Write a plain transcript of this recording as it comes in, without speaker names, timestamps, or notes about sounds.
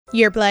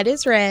Your blood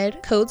is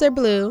red, codes are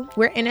blue.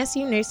 We're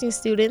NSU nursing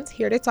students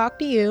here to talk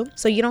to you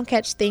so you don't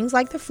catch things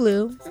like the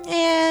flu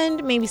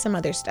and maybe some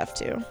other stuff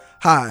too.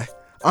 Hi,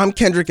 I'm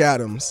Kendrick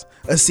Adams,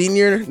 a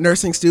senior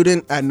nursing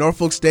student at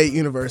Norfolk State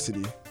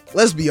University.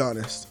 Let's be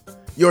honest,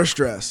 you're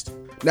stressed.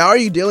 Now, are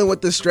you dealing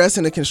with this stress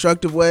in a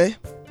constructive way?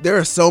 There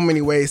are so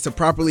many ways to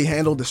properly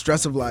handle the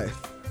stress of life.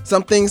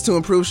 Some things to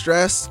improve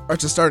stress are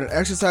to start an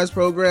exercise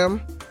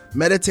program,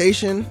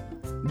 meditation,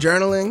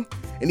 journaling,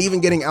 and even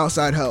getting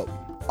outside help.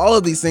 All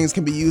of these things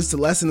can be used to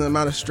lessen the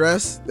amount of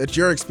stress that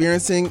you're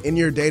experiencing in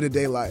your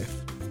day-to-day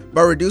life.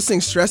 By reducing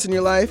stress in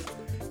your life,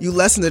 you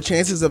lessen the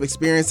chances of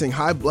experiencing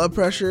high blood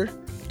pressure,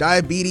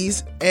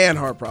 diabetes, and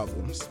heart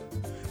problems.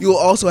 You will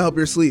also help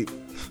your sleep.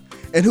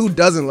 And who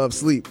doesn't love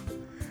sleep?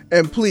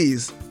 And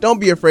please, don't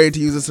be afraid to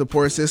use a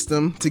support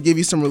system to give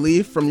you some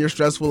relief from your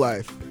stressful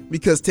life,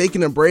 because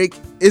taking a break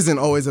isn't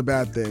always a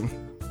bad thing.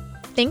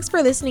 Thanks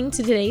for listening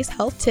to today's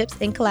health tips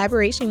in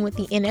collaboration with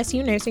the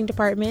NSU Nursing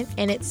Department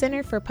and its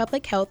Center for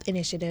Public Health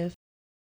Initiative.